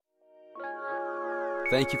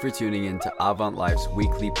Thank you for tuning in to Avant Life's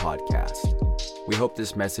weekly podcast. We hope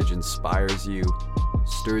this message inspires you,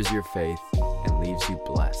 stirs your faith, and leaves you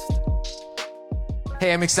blessed.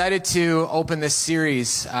 Hey, I'm excited to open this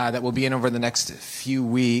series that will be in over the next few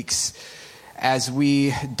weeks as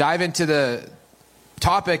we dive into the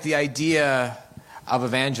topic, the idea of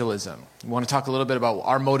evangelism. We want to talk a little bit about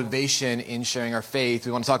our motivation in sharing our faith.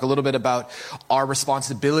 We want to talk a little bit about our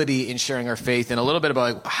responsibility in sharing our faith and a little bit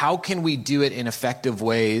about how can we do it in effective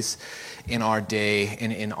ways in our day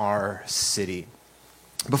and in our city.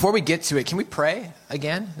 Before we get to it, can we pray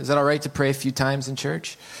again? Is that all right to pray a few times in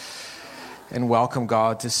church? And welcome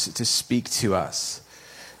God to speak to us.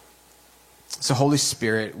 So Holy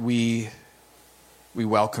Spirit, we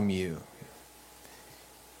welcome you.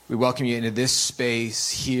 We welcome you into this space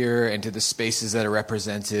here and to the spaces that are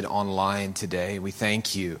represented online today. We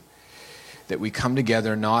thank you that we come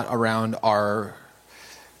together not around our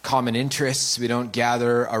common interests. We don't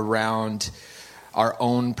gather around our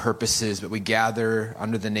own purposes, but we gather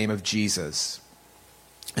under the name of Jesus.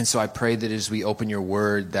 And so I pray that as we open your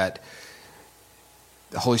word, that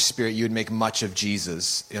the Holy Spirit, you would make much of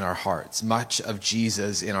Jesus in our hearts, much of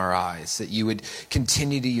Jesus in our eyes, that you would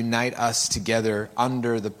continue to unite us together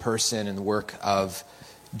under the person and the work of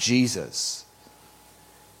Jesus.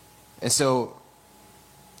 And so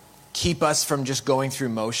keep us from just going through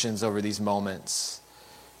motions over these moments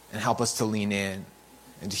and help us to lean in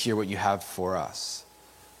and to hear what you have for us.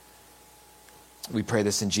 We pray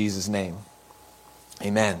this in Jesus' name.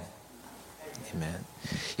 Amen. Amen.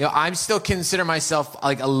 You know, I still consider myself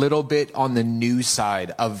like a little bit on the new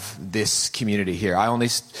side of this community here. I only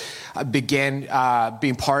began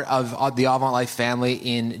being part of the Avant Life family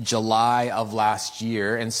in July of last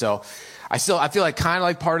year. And so I feel like kind of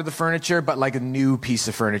like part of the furniture, but like a new piece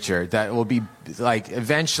of furniture that will be like,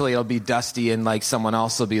 eventually it'll be dusty and like someone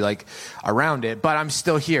else will be like around it, but I'm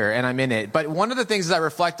still here and I'm in it. But one of the things that I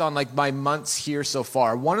reflect on like my months here so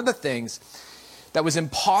far, one of the things that was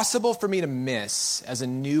impossible for me to miss as a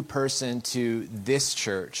new person to this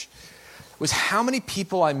church was how many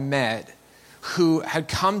people I met who had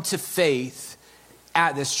come to faith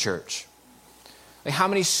at this church. Like how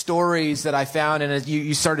many stories that I found, and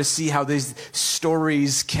you start to see how these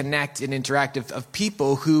stories connect and interact of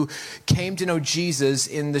people who came to know Jesus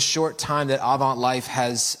in the short time that Avant Life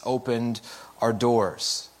has opened our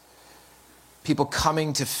doors. People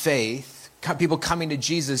coming to faith, people coming to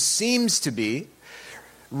Jesus seems to be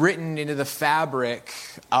written into the fabric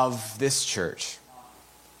of this church.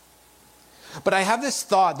 But I have this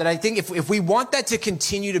thought that I think if we want that to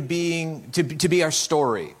continue to be our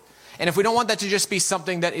story, and if we don't want that to just be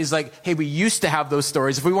something that is like, hey, we used to have those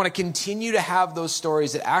stories, if we want to continue to have those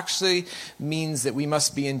stories, it actually means that we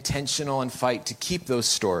must be intentional and fight to keep those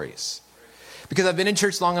stories. Because I've been in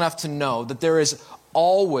church long enough to know that there is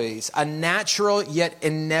always a natural yet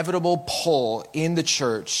inevitable pull in the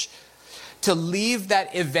church to leave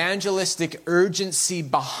that evangelistic urgency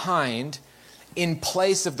behind in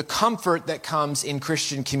place of the comfort that comes in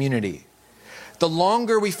Christian community. The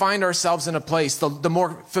longer we find ourselves in a place, the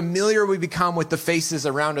more familiar we become with the faces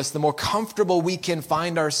around us, the more comfortable we can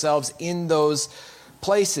find ourselves in those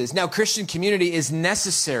places. Now, Christian community is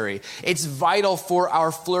necessary. It's vital for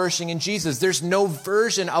our flourishing in Jesus. There's no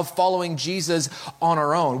version of following Jesus on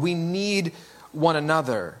our own. We need one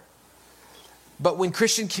another. But when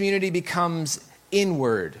Christian community becomes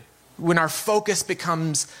inward, when our focus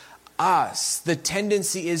becomes us, the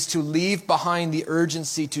tendency is to leave behind the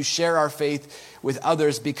urgency to share our faith with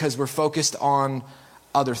others because we're focused on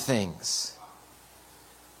other things.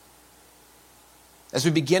 As we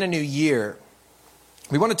begin a new year,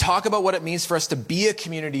 we want to talk about what it means for us to be a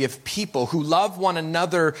community of people who love one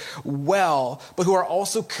another well, but who are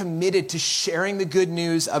also committed to sharing the good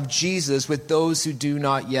news of Jesus with those who do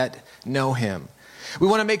not yet know him. We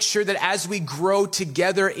want to make sure that as we grow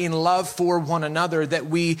together in love for one another, that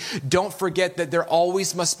we don't forget that there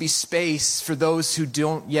always must be space for those who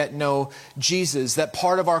don't yet know Jesus, that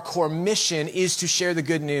part of our core mission is to share the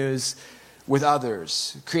good news with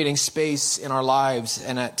others, creating space in our lives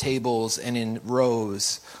and at tables and in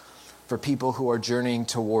rows for people who are journeying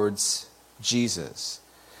towards Jesus.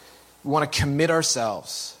 We want to commit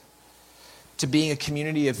ourselves to being a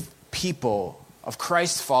community of people, of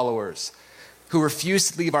Christ followers, who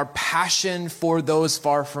refuse to leave our passion for those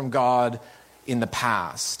far from God in the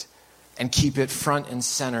past and keep it front and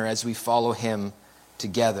center as we follow him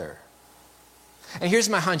together. And here's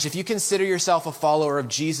my hunch. If you consider yourself a follower of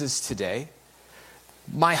Jesus today,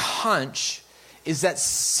 my hunch is that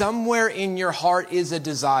somewhere in your heart is a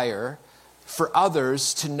desire for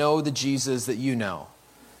others to know the Jesus that you know.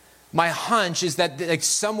 My hunch is that like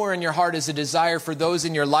somewhere in your heart is a desire for those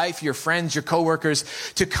in your life, your friends, your coworkers,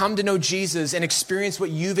 to come to know Jesus and experience what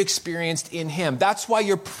you've experienced in him. That's why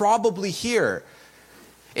you're probably here.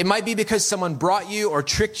 It might be because someone brought you or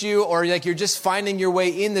tricked you, or like you're just finding your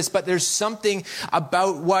way in this, but there's something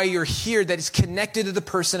about why you're here that is connected to the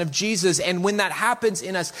person of Jesus. And when that happens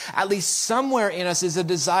in us, at least somewhere in us is a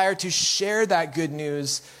desire to share that good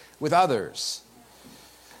news with others.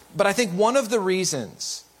 But I think one of the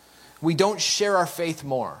reasons we don't share our faith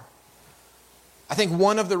more, I think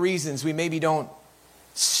one of the reasons we maybe don't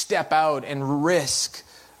step out and risk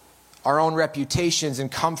our own reputations and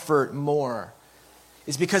comfort more,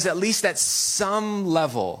 is because at least at some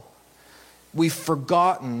level, we've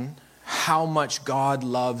forgotten how much God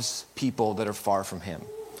loves people that are far from him.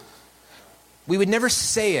 We would never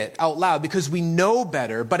say it out loud because we know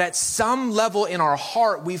better, but at some level in our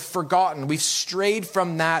heart, we've forgotten, we've strayed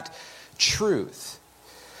from that truth.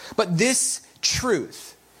 But this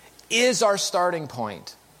truth is our starting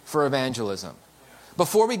point for evangelism.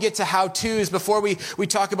 Before we get to how-tos, before we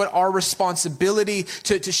talk about our responsibility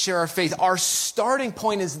to share our faith, our starting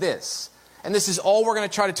point is this, and this is all we're going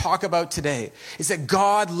to try to talk about today, is that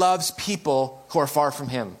God loves people who are far from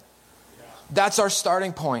him. That's our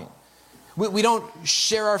starting point. We don't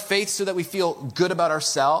share our faith so that we feel good about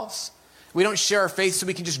ourselves. We don't share our faith so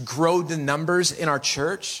we can just grow the numbers in our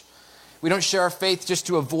church. We don't share our faith just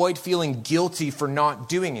to avoid feeling guilty for not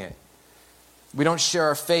doing it. We don't share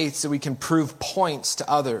our faith so we can prove points to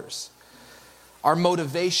others. Our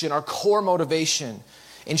motivation, our core motivation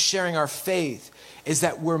in sharing our faith is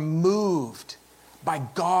that we're moved by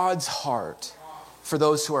God's heart for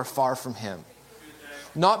those who are far from him.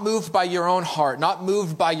 Not moved by your own heart, not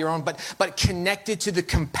moved by your own, but connected to the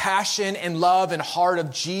compassion and love and heart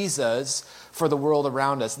of Jesus for the world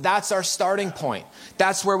around us. That's our starting point.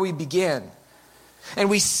 That's where we begin.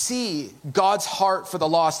 And we see God's heart for the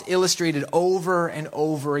lost illustrated over and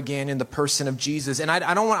over again in the person of Jesus. And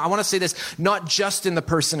I want to say this, not just in the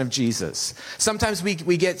person of Jesus. Sometimes we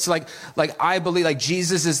get to like I believe like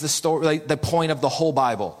Jesus is the story, like the point of the whole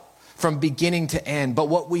Bible from beginning to end. But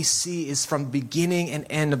what we see is from beginning and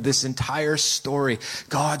end of this entire story,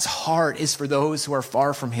 God's heart is for those who are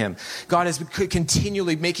far from him. God is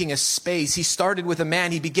continually making a space. He started with a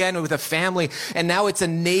man. He began with a family. And now it's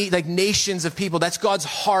like nations of people. That's God's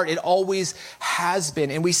heart. It always has been.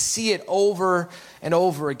 And we see it over and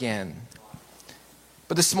over again.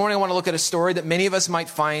 But this morning I want to look at a story that many of us might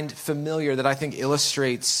find familiar that I think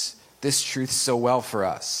illustrates this truth so well for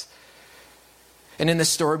us. And in this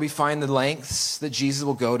story, we find the lengths that Jesus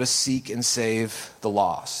will go to seek and save the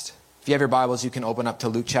lost. If you have your Bibles, you can open up to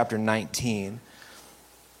Luke chapter 19.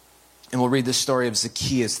 And we'll read the story of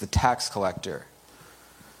Zacchaeus, the tax collector.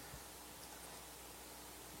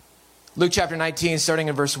 Luke chapter 19, starting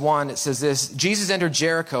in verse 1, it says this: Jesus entered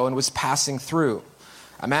Jericho and was passing through.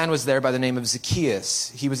 A man was there by the name of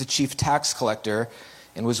Zacchaeus. He was a chief tax collector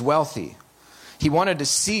and was wealthy. He wanted to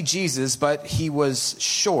see Jesus, but he was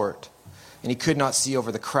short, and he could not see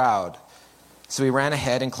over the crowd. So he ran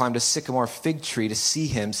ahead and climbed a sycamore fig tree to see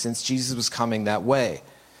him, since Jesus was coming that way.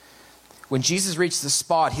 When Jesus reached the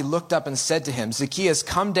spot, he looked up and said to him, "Zacchaeus,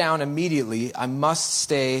 come down immediately. I must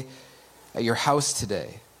stay at your house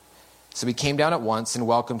today." So he came down at once and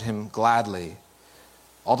welcomed him gladly.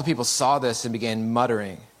 All the people saw this and began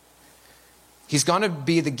muttering, "He's going to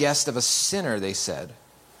be the guest of a sinner," they said.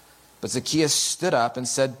 But Zacchaeus stood up and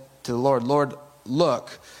said to the Lord, "Lord,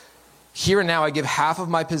 look, here and now I give half of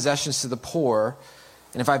my possessions to the poor,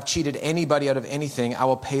 and if I've cheated anybody out of anything, I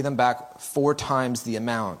will pay them back 4 times the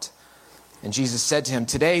amount." And Jesus said to him,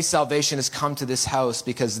 "Today salvation has come to this house,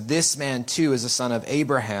 because this man too is a son of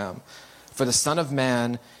Abraham. For the Son of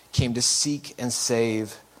Man came to seek and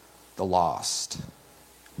save the lost."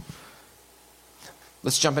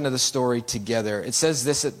 Let's jump into the story together. It says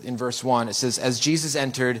this in verse 1. It says, as Jesus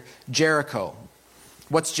entered Jericho.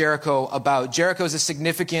 What's Jericho about? Jericho is a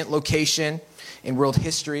significant location in world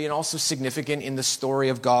history and also significant in the story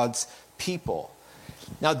of God's people.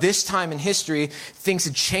 Now, this time in history, things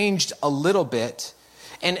had changed a little bit.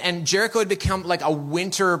 And Jericho had become like a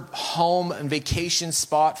winter home and vacation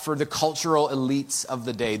spot for the cultural elites of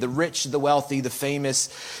the day. The rich, the wealthy, the famous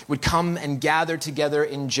would come and gather together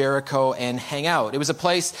in Jericho and hang out. It was a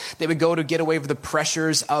place they would go to get away from the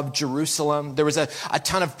pressures of Jerusalem. There was a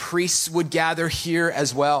ton of priests would gather here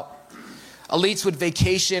as well. Elites would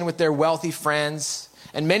vacation with their wealthy friends.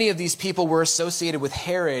 And many of these people were associated with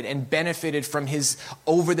Herod and benefited from his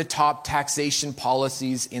over-the-top taxation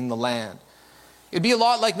policies in the land. It'd be a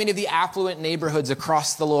lot like many of the affluent neighborhoods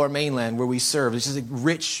across the Lower Mainland where we serve. It's just like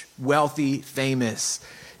rich, wealthy, famous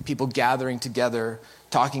people gathering together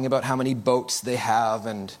talking about how many boats they have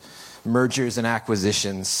and mergers and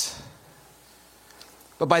acquisitions.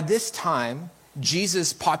 But by this time,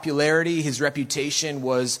 Jesus' popularity, his reputation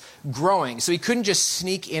was growing. So he couldn't just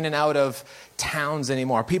sneak in and out of towns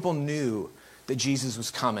anymore. People knew that Jesus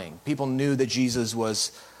was coming. People knew that Jesus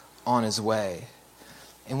was on his way.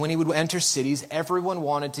 And when he would enter cities, everyone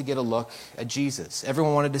wanted to get a look at Jesus.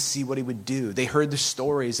 Everyone wanted to see what he would do. They heard the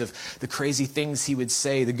stories of the crazy things he would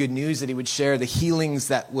say, the good news that he would share, the healings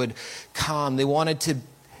that would come. They wanted to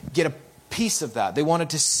get a piece of that. They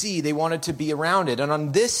wanted to see, they wanted to be around it. And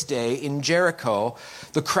on this day in Jericho,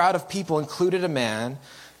 the crowd of people included a man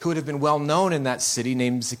who would have been well known in that city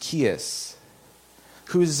named Zacchaeus.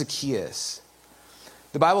 Who is Zacchaeus?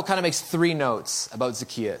 The Bible kind of makes 3 notes about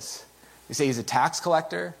Zacchaeus. They say he's a tax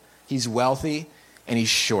collector, he's wealthy, and he's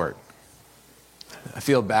short. I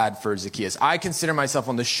feel bad for Zacchaeus. I consider myself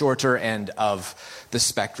on the shorter end of the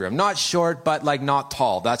spectrum. Not short, but like not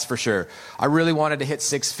tall, that's for sure. I really wanted to hit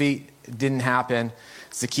 6 feet. It didn't happen.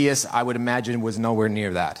 Zacchaeus, I would imagine, was nowhere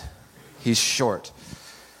near that. He's short.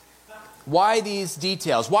 Why these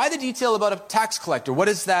details? Why the detail about a tax collector? What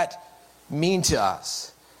does that mean to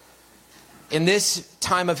us? In this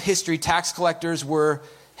time of history, tax collectors were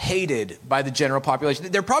hated by the general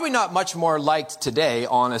population. They're probably not much more liked today,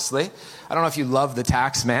 honestly. I don't know if you love the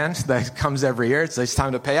tax man that comes every year. It's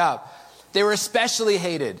time to pay up. They were especially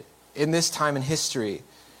hated in this time in history.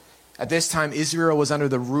 At this time, Israel was under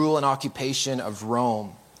the rule and occupation of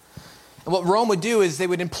Rome. And what Rome would do is they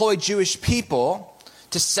would employ Jewish people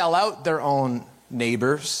to sell out their own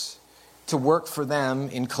neighbors to work for them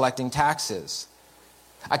in collecting taxes.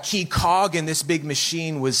 A key cog in this big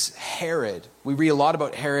machine was Herod. We read a lot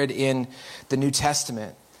about Herod in the New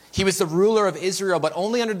Testament. He was the ruler of Israel, but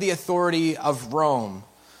only under the authority of Rome.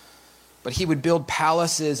 But he would build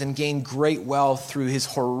palaces and gain great wealth through his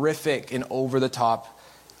horrific and over-the-top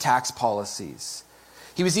tax policies.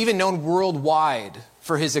 He was even known worldwide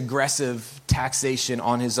for his aggressive taxation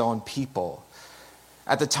on his own people.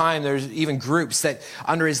 At the time, there's even groups that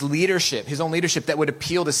under his leadership, his own leadership, that would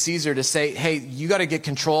appeal to Caesar to say, hey, you got to get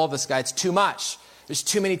control of this guy. It's too much. There's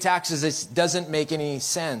too many taxes. It doesn't make any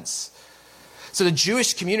sense. So the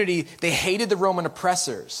Jewish community, they hated the Roman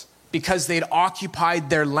oppressors because they'd occupied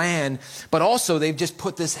their land, but also they've just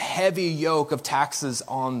put this heavy yoke of taxes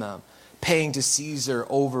on them, paying to Caesar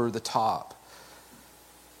over the top.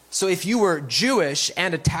 So if you were Jewish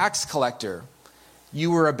and a tax collector,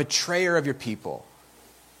 you were a betrayer of your people.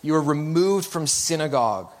 You were removed from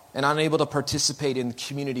synagogue and unable to participate in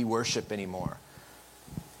community worship anymore.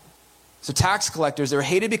 So tax collectors, they were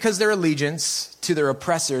hated because of their allegiance to their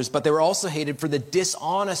oppressors, but they were also hated for the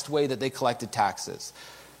dishonest way that they collected taxes.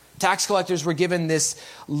 Tax collectors were given this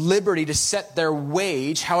liberty to set their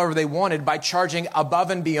wage however they wanted by charging above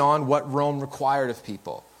and beyond what Rome required of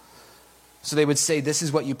people. So they would say, this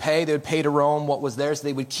is what you pay. They would pay to Rome what was theirs.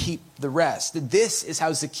 They would keep the rest. This is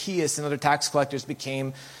how Zacchaeus and other tax collectors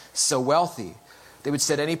became so wealthy. They would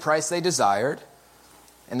set any price they desired,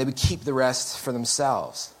 and they would keep the rest for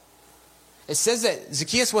themselves. It says that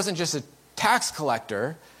Zacchaeus wasn't just a tax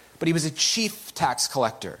collector, but he was a chief tax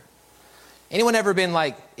collector. Anyone ever been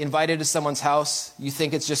invited to someone's house? You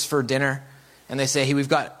think it's just for dinner, and they say, hey, we've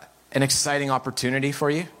got an exciting opportunity for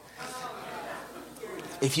you.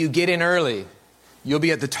 If you get in early, you'll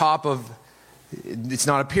be at the top of, it's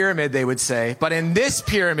not a pyramid, they would say, but in this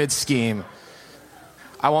pyramid scheme,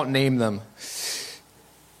 I won't name them.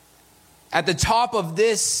 At the top of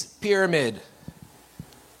this pyramid,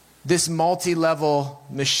 this multi-level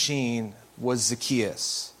machine was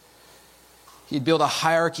Zacchaeus. He'd built a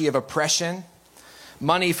hierarchy of oppression,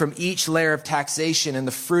 money from each layer of taxation, and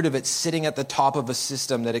the fruit of it sitting at the top of a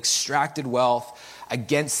system that extracted wealth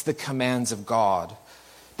against the commands of God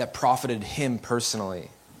that profited him personally.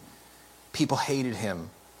 People hated him.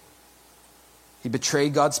 He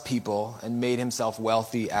betrayed God's people and made himself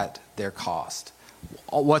wealthy at their cost.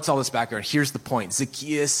 What's all this background? Here's the point.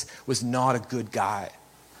 Zacchaeus was not a good guy.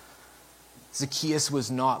 Zacchaeus was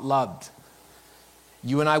not loved.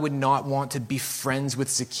 You and I would not want to be friends with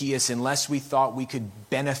Zacchaeus unless we thought we could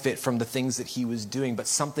benefit from the things that he was doing. But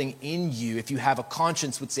something in you, if you have a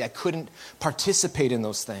conscience, would say, I couldn't participate in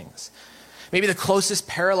those things. Maybe the closest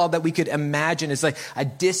parallel that we could imagine is like a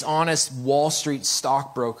dishonest Wall Street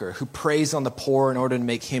stockbroker who preys on the poor in order to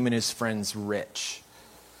make him and his friends rich.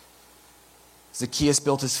 Zacchaeus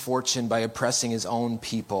built his fortune by oppressing his own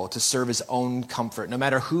people to serve his own comfort, no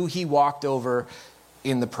matter who he walked over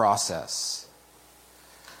in the process.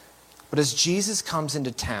 But as Jesus comes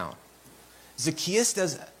into town, Zacchaeus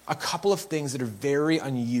does a couple of things that are very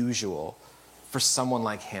unusual for someone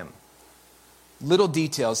like him. little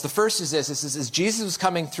details. The first is this. This is, as Jesus was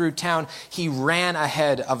coming through town, he ran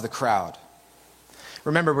ahead of the crowd.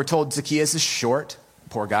 Remember, we're told Zacchaeus is short.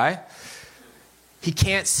 Poor guy. He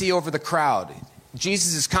can't see over the crowd.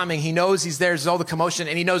 Jesus is coming. He knows he's there. There's all the commotion,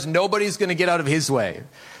 and he knows nobody's going to get out of his way.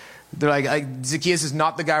 They're like, Zacchaeus is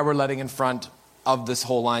not the guy we're letting in front of this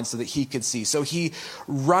whole line so that he could see. So he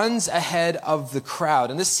runs ahead of the crowd.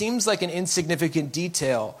 And this seems like an insignificant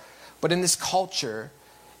detail, but in this culture,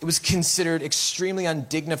 it was considered extremely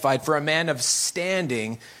undignified for a man of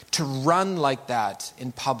standing to run like that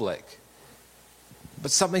in public. But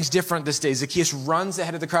something's different this day. Zacchaeus runs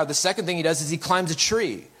ahead of the crowd. The second thing he does is he climbs a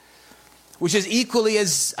tree, which is equally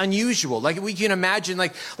as unusual. Like we can imagine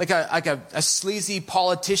like a sleazy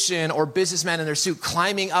politician or businessman in their suit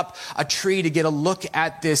climbing up a tree to get a look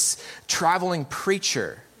at this traveling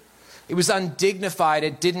preacher. It was undignified.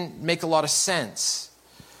 It didn't make a lot of sense.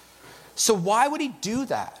 So why would he do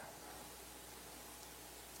that?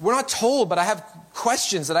 We're not told, but I have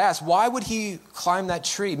questions that I ask. Why would he climb that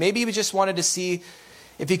tree? Maybe he just wanted to see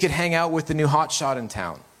if he could hang out with the new hotshot in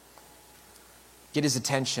town. Get his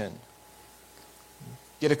attention.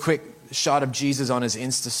 Get a quick shot of Jesus on his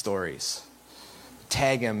Insta stories.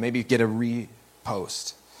 Tag him, maybe get a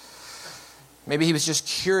repost. Maybe he was just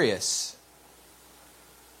curious.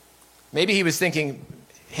 Maybe he was thinking,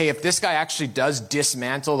 hey, if this guy actually does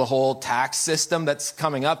dismantle the whole tax system that's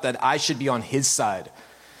coming up, that I should be on his side.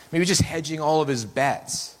 Maybe just hedging all of his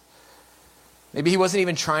bets. Maybe he wasn't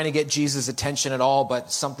even trying to get Jesus' attention at all, but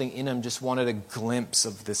something in him just wanted a glimpse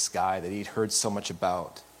of this guy that he'd heard so much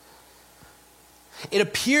about. It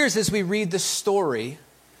appears as we read the story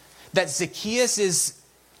that Zacchaeus is,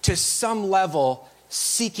 to some level,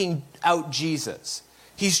 seeking out Jesus.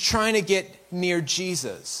 He's trying to get near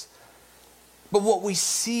Jesus. But what we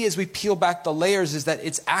see as we peel back the layers is that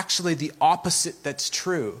it's actually the opposite that's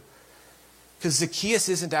true. Because Zacchaeus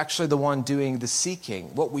isn't actually the one doing the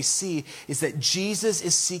seeking. What we see is that Jesus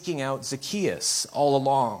is seeking out Zacchaeus all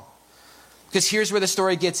along. Because here's where the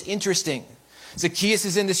story gets interesting. Zacchaeus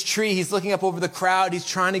is in this tree. He's looking up over the crowd. He's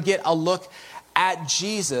trying to get a look at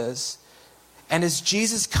Jesus. And as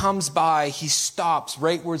Jesus comes by, he stops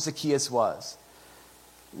right where Zacchaeus was.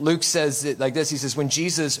 Luke says it like this. He says, when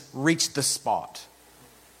Jesus reached the spot.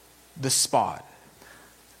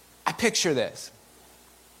 I picture this.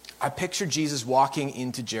 I picture Jesus walking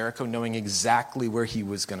into Jericho knowing exactly where he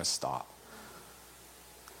was going to stop.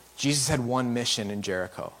 Jesus had one mission in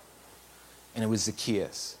Jericho, and it was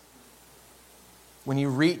Zacchaeus. When he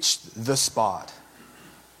reached the spot,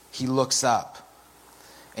 he looks up,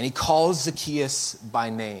 and he calls Zacchaeus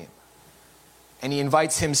by name, and he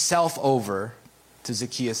invites himself over to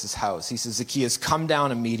Zacchaeus' house. He says, Zacchaeus, come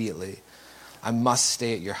down immediately. I must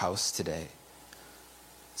stay at your house today.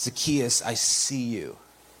 Zacchaeus, I see you.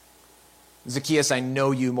 Zacchaeus, I know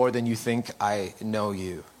you more than you think I know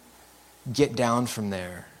you. Get down from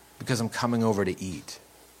there because I'm coming over to eat.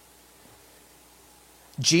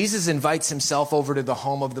 Jesus invites himself over to the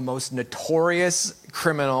home of the most notorious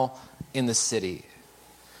criminal in the city. He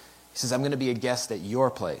says, I'm going to be a guest at your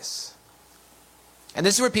place. And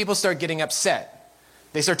this is where people start getting upset.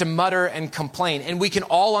 They start to mutter and complain, and we can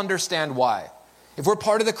all understand why. If we're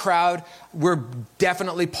part of the crowd, we're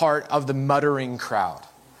definitely part of the muttering crowd.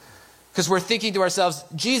 Because we're thinking to ourselves,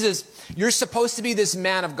 Jesus, you're supposed to be this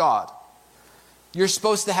man of God. You're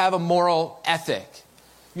supposed to have a moral ethic.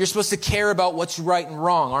 You're supposed to care about what's right and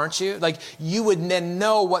wrong, aren't you? Like, you would then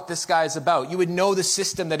know what this guy is about. You would know the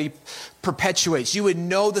system that he perpetuates. You would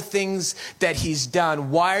know the things that he's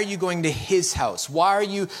done. Why are you going to his house? Why are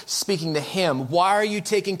you speaking to him? Why are you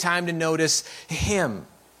taking time to notice him?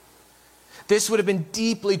 This would have been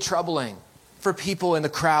deeply troubling for people in the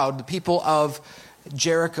crowd, the people of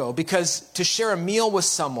Jericho, because to share a meal with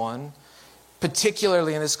someone,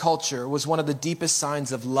 particularly in this culture, was one of the deepest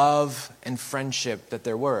signs of love and friendship that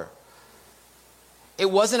there were.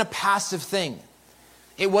 It wasn't a passive thing.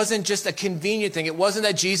 It wasn't just a convenient thing. It wasn't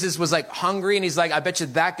that Jesus was like hungry and he's like, I bet you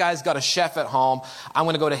that guy's got a chef at home. I'm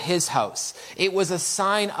going to go to his house. It was a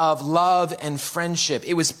sign of love and friendship.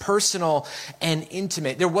 It was personal and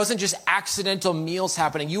intimate. There wasn't just accidental meals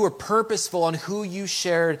happening. You were purposeful on who you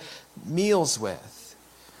shared meals with.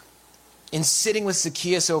 In sitting with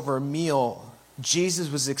Zacchaeus over a meal,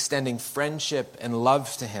 Jesus was extending friendship and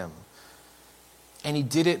love to him. And he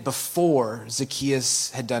did it before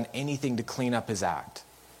Zacchaeus had done anything to clean up his act.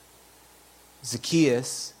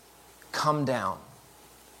 Zacchaeus, come down.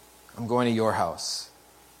 I'm going to your house.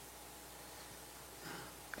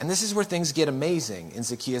 And this is where things get amazing in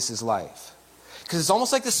Zacchaeus' life. Because it's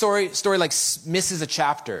almost like the story like misses a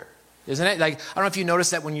chapter. isn't it? Like, I don't know if you notice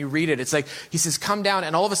that when you read it. It's like he says, come down,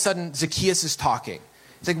 and all of a sudden Zacchaeus is talking.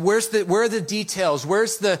 It's like, where are the details?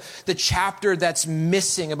 Where's the chapter that's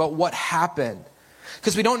missing about what happened?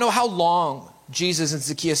 Because we don't know how long Jesus and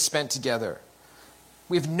Zacchaeus spent together.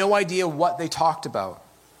 We have no idea what they talked about.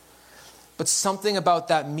 But something about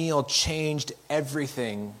that meal changed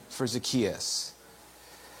everything for Zacchaeus.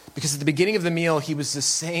 Because at the beginning of the meal, he was the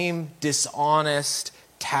same dishonest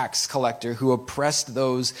tax collector who oppressed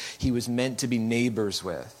those he was meant to be neighbors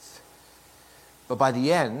with. But by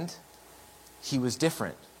the end, he was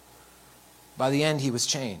different. By the end, he was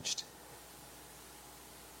changed.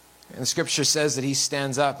 And the scripture says that he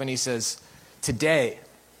stands up and he says, today,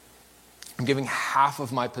 I'm giving half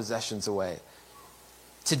of my possessions away.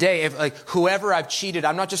 Today, whoever I've cheated,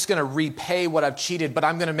 I'm not just going to repay what I've cheated, but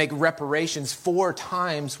I'm going to make reparations 4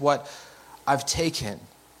 times what I've taken.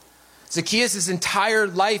 Zacchaeus' entire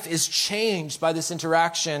life is changed by this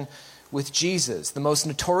interaction with Jesus. The most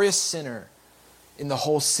notorious sinner in the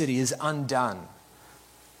whole city is undone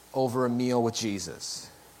over a meal with Jesus.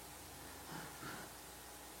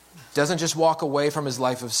 Doesn't just walk away from his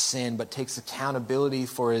life of sin, but takes accountability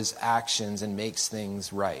for his actions and makes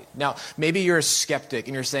things right. Now, maybe you're a skeptic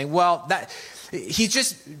and you're saying, well, he's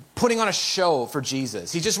just putting on a show for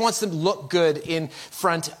Jesus. He just wants to look good in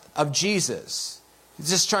front of Jesus. He's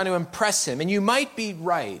just trying to impress him. And you might be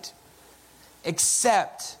right,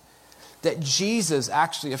 except that Jesus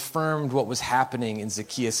actually affirmed what was happening in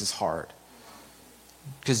Zacchaeus' heart.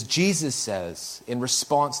 Because Jesus says, in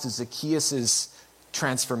response to Zacchaeus'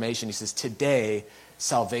 transformation, he says, today,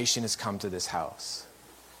 salvation has come to this house.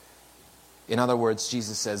 In other words,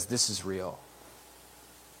 Jesus says, this is real.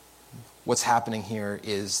 What's happening here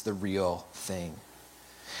is the real thing.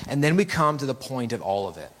 And then we come to the point of all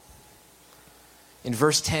of it. In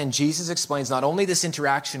verse 10, Jesus explains not only this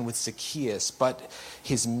interaction with Zacchaeus, but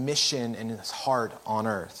his mission and his heart on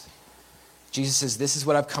earth. Jesus says, this is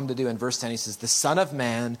what I've come to do. In verse 10, he says, the Son of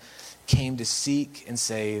Man came to seek and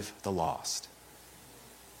save the lost.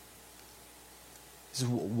 He says,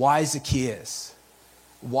 why Zacchaeus?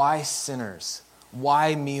 Why sinners?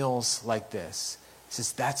 Why meals like this? He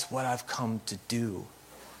says, that's what I've come to do.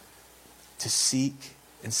 To seek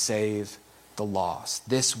and save the lost.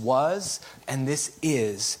 This was and this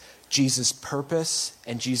is Jesus' purpose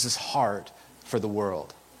and Jesus' heart for the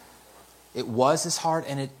world. It was his heart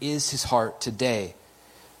and it is his heart today.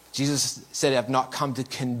 Jesus said, I've not come to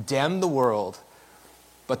condemn the world,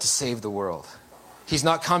 but to save the world. He's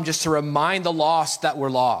not come just to remind the lost that we're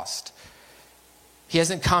lost. He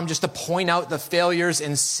hasn't come just to point out the failures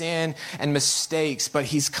and sin and mistakes, but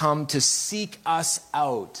he's come to seek us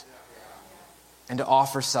out and to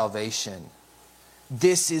offer salvation.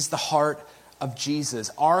 This is the heart of Jesus.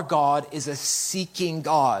 Our God is a seeking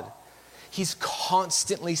God. He's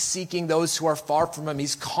constantly seeking those who are far from him.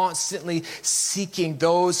 He's constantly seeking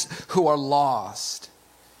those who are lost.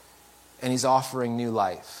 And he's offering new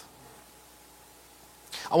life.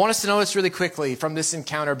 I want us to notice really quickly from this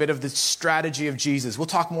encounter a bit of the strategy of Jesus. We'll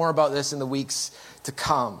talk more about this in the weeks to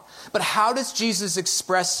come. But how does Jesus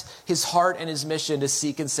express his heart and his mission to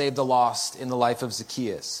seek and save the lost in the life of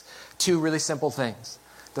Zacchaeus? 2 really simple things.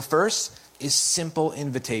 The first is simple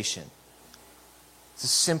invitation. It's a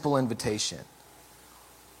simple invitation.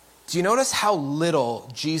 Do you notice how little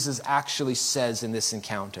Jesus actually says in this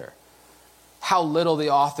encounter? How little the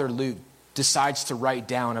author Luke decides to write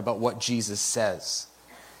down about what Jesus says.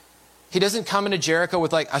 He doesn't come into Jericho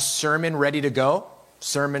with like a sermon ready to go.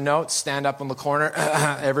 Sermon notes, stand up in the corner,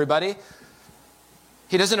 everybody.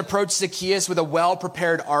 He doesn't approach Zacchaeus with a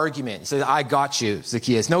well-prepared argument. He says, I got you,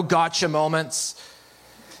 Zacchaeus. No gotcha moments.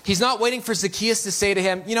 He's not waiting for Zacchaeus to say to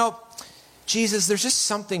him, Jesus, there's just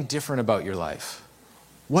something different about your life.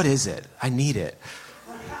 What is it? I need it.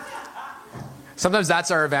 Sometimes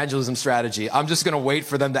that's our evangelism strategy. I'm just going to wait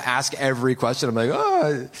for them to ask every question. I'm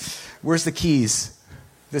like, where's the keys?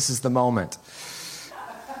 This is the moment.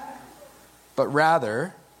 But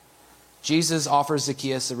rather, Jesus offers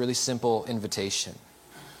Zacchaeus a really simple invitation.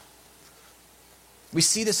 We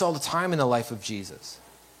see this all the time in the life of Jesus.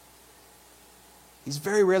 He's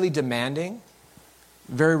very rarely demanding,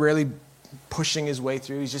 very rarely pushing his way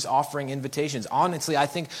through. He's just offering invitations. Honestly, I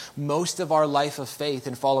think most of our life of faith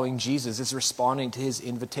in following Jesus is responding to his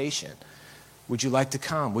invitation. Would you like to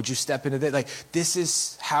come? Would you step into this? This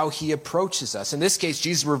is how he approaches us. In this case,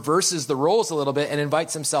 Jesus reverses the roles a little bit and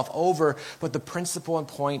invites himself over, but the principle and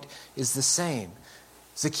point is the same.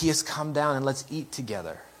 Zacchaeus, come down and let's eat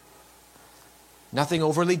together. Nothing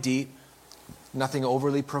overly deep, nothing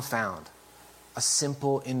overly profound. A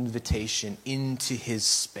simple invitation into his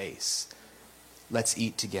space. Let's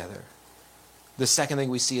eat together. The second thing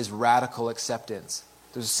we see is radical acceptance.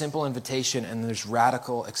 There's a simple invitation and there's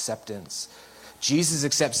radical acceptance. Jesus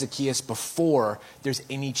accepts Zacchaeus before there's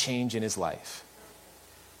any change in his life.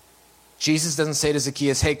 Jesus doesn't say to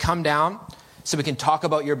Zacchaeus, hey, come down so we can talk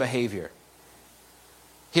about your behavior.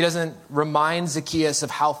 He doesn't remind Zacchaeus of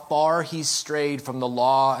how far he's strayed from the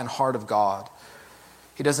law and heart of God.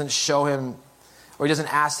 He doesn't show him, or he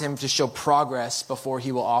doesn't ask him to show progress before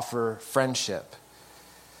he will offer friendship.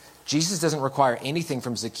 Jesus doesn't require anything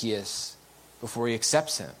from Zacchaeus before he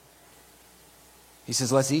accepts him. He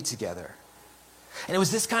says, let's eat together. And it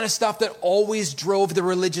was this kind of stuff that always drove the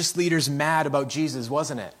religious leaders mad about Jesus,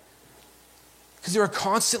 wasn't it? Because they were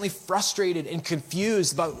constantly frustrated and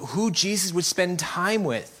confused about who Jesus would spend time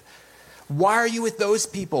with. Why are you with those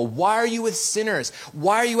people? Why are you with sinners?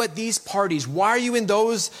 Why are you at these parties? Why are you in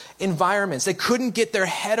those environments? They couldn't get their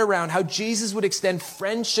head around how Jesus would extend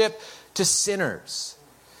friendship to sinners.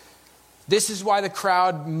 This is why the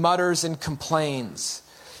crowd mutters and complains.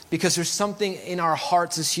 Because there's something in our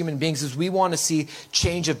hearts as human beings is we want to see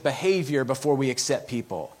change of behavior before we accept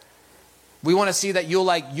people. We want to see that you'll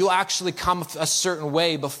actually come a certain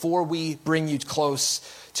way before we bring you close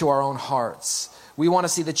to our own hearts. We want to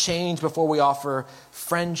see the change before we offer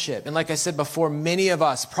friendship. And like I said before, many of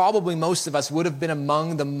us, probably most of us, would have been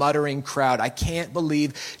among the muttering crowd. I can't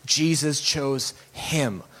believe Jesus chose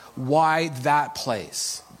him. Why that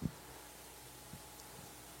place?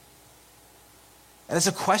 And it's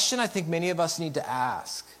a question I think many of us need to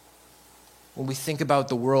ask when we think about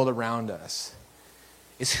the world around us.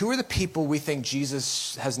 Is who are the people we think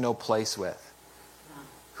Jesus has no place with?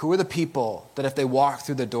 Who are the people that if they walk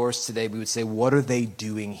through the doors today, we would say, what are they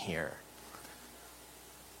doing here?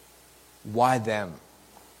 Why them?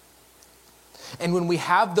 And when we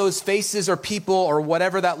have those faces or people or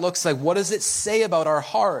whatever that looks like, what does it say about our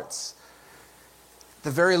hearts? At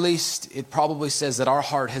the very least, it probably says that our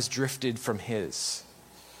heart has drifted from his.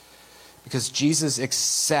 Because Jesus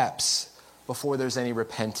accepts before there's any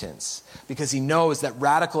repentance. Because he knows that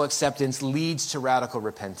radical acceptance leads to radical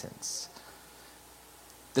repentance.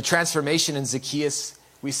 The transformation in Zacchaeus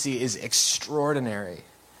we see is extraordinary.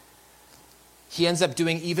 He ends up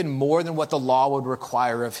doing even more than what the law would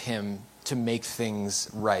require of him to make things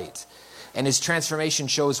right. And his transformation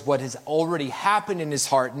shows what has already happened in his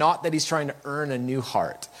heart, not that he's trying to earn a new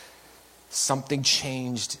heart. Something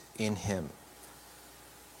changed in him.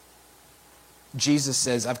 Jesus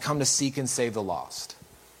says, I've come to seek and save the lost.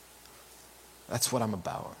 That's what I'm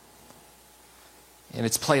about. And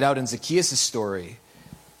it's played out in Zacchaeus' story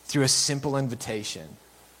through a simple invitation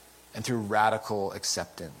and through radical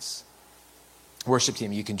acceptance. Worship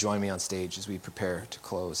team, you can join me on stage as we prepare to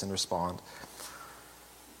close and respond.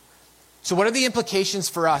 So what are the implications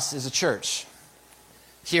for us as a church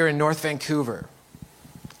here in North Vancouver,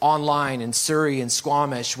 online in Surrey and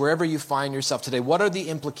Squamish, wherever you find yourself today? What are the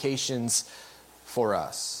implications for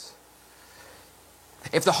us?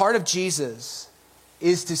 If the heart of Jesus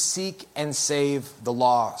is to seek and save the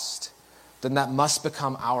lost, then that must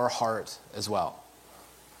become our heart as well.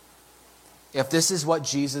 If this is what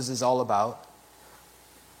Jesus is all about,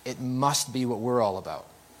 it must be what we're all about.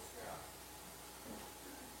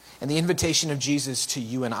 And the invitation of Jesus to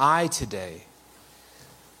you and I today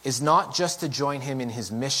is not just to join him in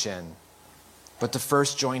his mission, but to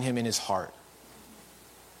first join him in his heart.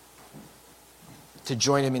 To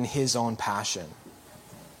join him in his own passion.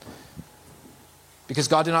 Because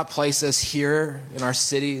God did not place us here in our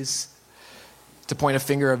cities to point a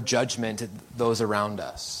finger of judgment at those around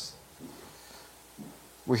us.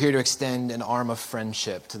 We're here to extend an arm of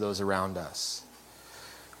friendship to those around us.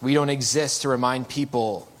 We don't exist to remind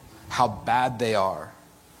people how bad they are.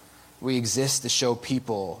 We exist to show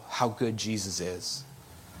people how good Jesus is.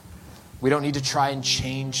 We don't need to try and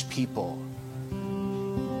change people.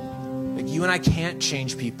 Like you and I can't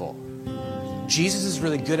change people. Jesus is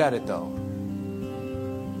really good at it though.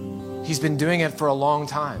 He's been doing it for a long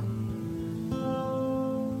time.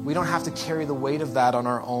 We don't have to carry the weight of that on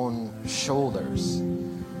our own shoulders.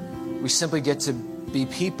 We simply get to be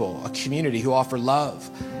people, a community who offer love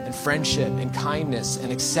and friendship and kindness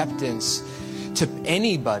and acceptance to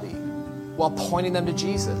anybody while pointing them to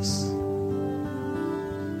Jesus.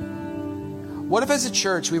 What if as a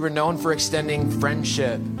church we were known for extending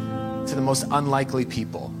friendship to the most unlikely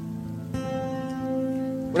people?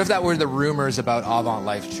 What if that were the rumors about Avant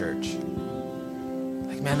Life Church?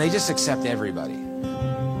 Like, man, they just accept everybody.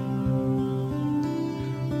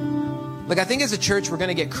 Like, I think as a church we're going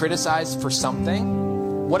to get criticized for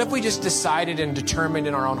something. What if we just decided and determined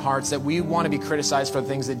in our own hearts that we want to be criticized for the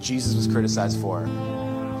things that Jesus was criticized for?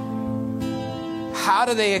 How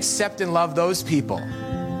do they accept and love those people?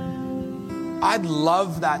 I'd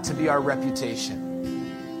love that to be our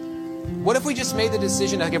reputation. What if we just made the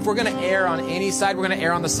decision, like if we're going to err on any side, we're going to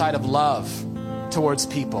err on the side of love towards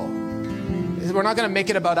people. We're not going to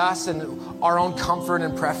make it about us and our own comfort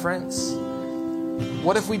and preference.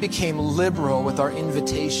 What if we became liberal with our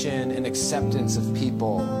invitation and acceptance of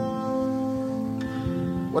people?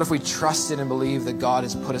 What if we trusted and believed that God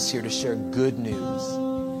has put us here to share good news?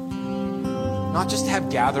 Not just to have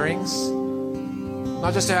gatherings,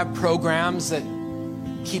 not just to have programs that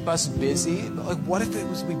keep us busy, but like what if it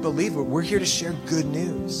was we believe we're here to share good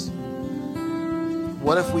news?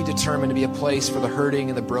 What if we determined to be a place for the hurting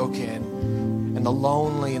and the broken and the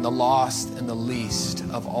lonely and the lost and the least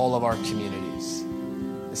of all of our communities?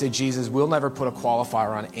 I say, Jesus, we'll never put a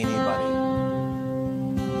qualifier on anybody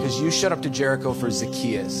because you showed up to Jericho for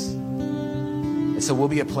Zacchaeus. And so we'll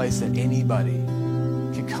be a place that anybody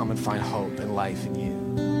can come and find hope and life in you.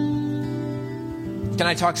 Can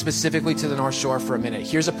I talk specifically to the North Shore for a minute?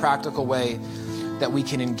 Here's a practical way that we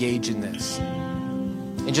can engage in this.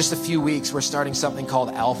 In just a few weeks, we're starting something called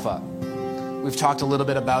Alpha. We've talked a little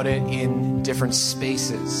bit about it in different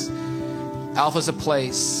spaces. Alpha is a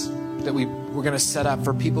place that we're going to set up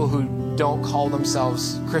for people who don't call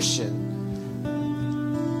themselves Christian.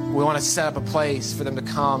 We want to set up a place for them to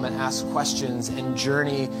come and ask questions and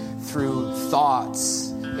journey through thoughts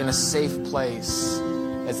in a safe place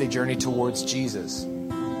as they journey towards Jesus.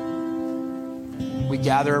 We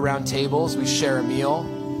gather around tables, we share a meal,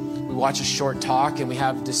 we watch a short talk, and we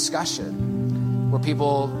have discussion where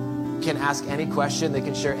people can ask any question, they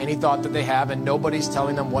can share any thought that they have, and nobody's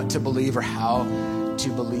telling them what to believe or how to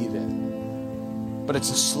believe it. But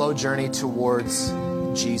it's a slow journey towards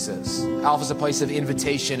Jesus. Alpha is a place of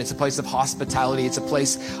invitation, it's a place of hospitality, it's a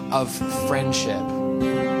place of friendship.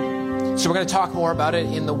 So we're going to talk more about it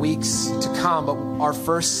in the weeks to come, but our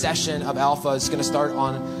first session of Alpha is going to start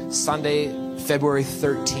on Sunday, February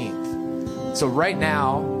 13th. So right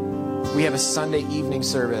now, we have a Sunday evening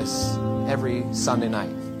service every Sunday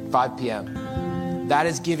night, 5 p.m. That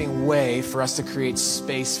is giving way for us to create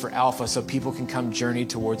space for Alpha so people can come journey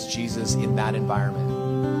towards Jesus in that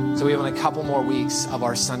environment. So we have a couple more weeks of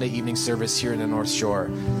our Sunday evening service here in the North Shore.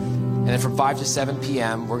 And then from 5 to 7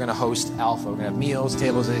 p.m., we're going to host Alpha. We're going to have meals,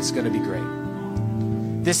 tables, and it's going to be great.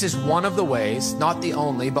 This is one of the ways, not the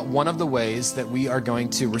only, but one of the ways that we are going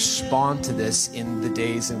to respond to this in the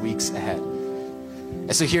days and weeks ahead.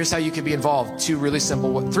 And so here's how you can be involved. Three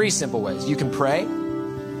simple ways. You can pray.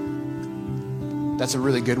 That's a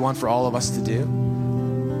really good one for all of us to do.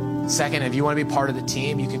 Second, if you want to be part of the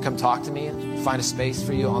team, you can come talk to me and find a space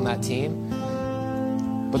for you on that team.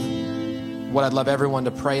 But what I'd love everyone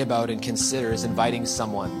to pray about and consider is inviting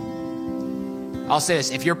someone. I'll say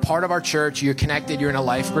this, if you're part of our church, you're connected, you're in a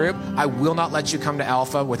life group, I will not let you come to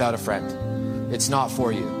Alpha without a friend. It's not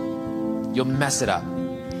for you. You'll mess it up.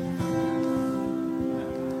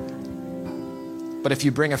 But if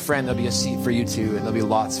you bring a friend, there'll be a seat for you too, and there'll be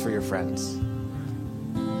lots for your friends.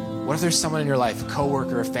 What if there's someone in your life, a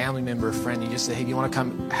coworker, a family member, a friend, you just say, hey, you want to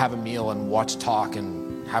come have a meal and watch talk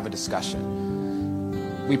and have a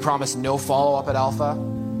discussion? We promise no follow-up at Alpha.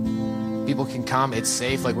 People can come, it's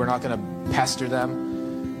safe, like we're not going to pester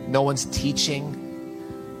them. No one's teaching.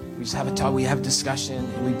 We just have a talk, we have a discussion,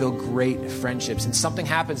 and we build great friendships. And something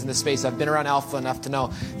happens in this space. I've been around Alpha enough to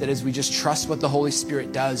know that as we just trust what the Holy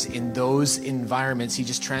Spirit does in those environments, He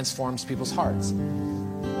just transforms people's hearts.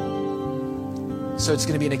 So it's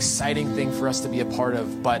going to be an exciting thing for us to be a part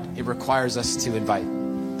of, but it requires us to invite.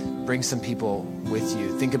 Bring some people with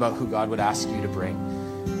you. Think about who God would ask you to bring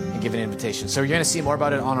and give an invitation. So you're going to see more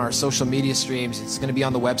about it on our social media streams. It's going to be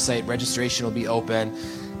on the website. Registration will be open,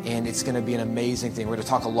 and it's going to be an amazing thing. We're going to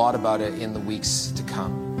talk a lot about it in the weeks to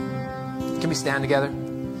come. Can we stand together?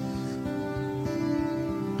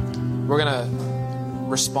 We're going to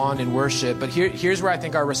respond in worship, but here's where I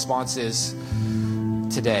think our response is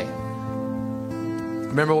today.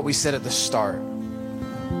 Remember what we said at the start.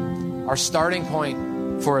 Our starting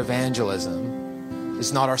point for evangelism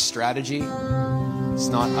is not our strategy. It's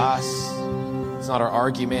not us. It's not our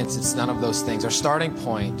arguments. It's none of those things. Our starting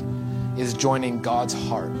point is joining God's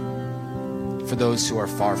heart for those who are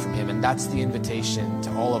far from Him. And that's the invitation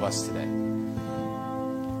to all of us today,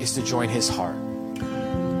 is to join His heart.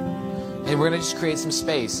 And we're going to just create some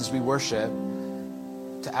space as we worship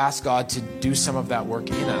to ask God to do some of that work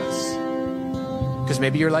in us. Because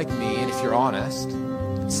maybe you're like me, and if you're honest,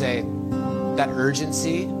 say, that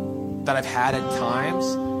urgency that I've had at times,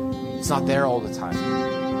 it's not there all the time.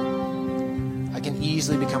 I can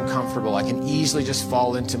easily become comfortable. I can easily just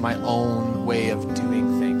fall into my own way of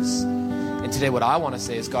doing things. And today what I want to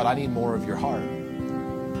say is, God, I need more of your heart.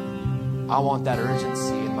 I want that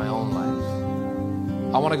urgency in my own life.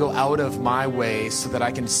 I want to go out of my way so that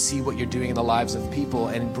I can see what you're doing in the lives of people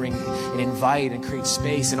and bring and invite and create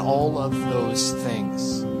space in all of those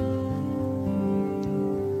things.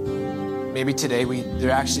 Maybe today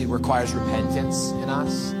there actually requires repentance in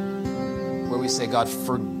us, where we say, God,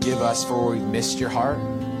 forgive us for where we've missed your heart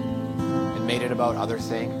and made it about other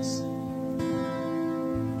things.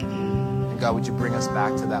 And God, would you bring us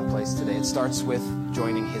back to that place today? It starts with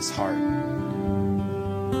joining his heart.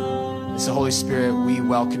 And so, Holy Spirit, we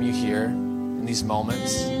welcome you here in these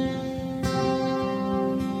moments.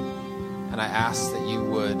 And I ask that you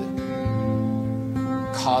would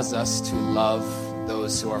cause us to love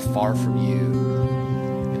those who are far from you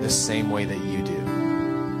in the same way that you do.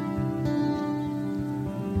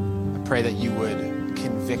 I pray that you would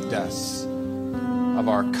convict us of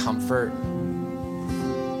our comfort,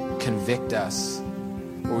 convict us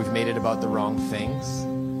where we've made it about the wrong things.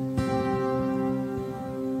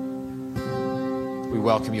 We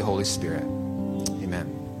welcome you, Holy Spirit. Amen.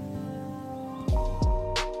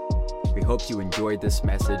 We hope you enjoyed this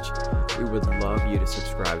message. We would love you to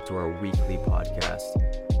subscribe to our weekly podcast.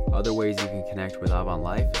 Other ways you can connect with Avant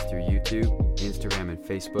Life is through YouTube, Instagram, and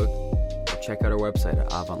Facebook. Or check out our website at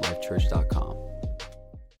avantlifechurch.com.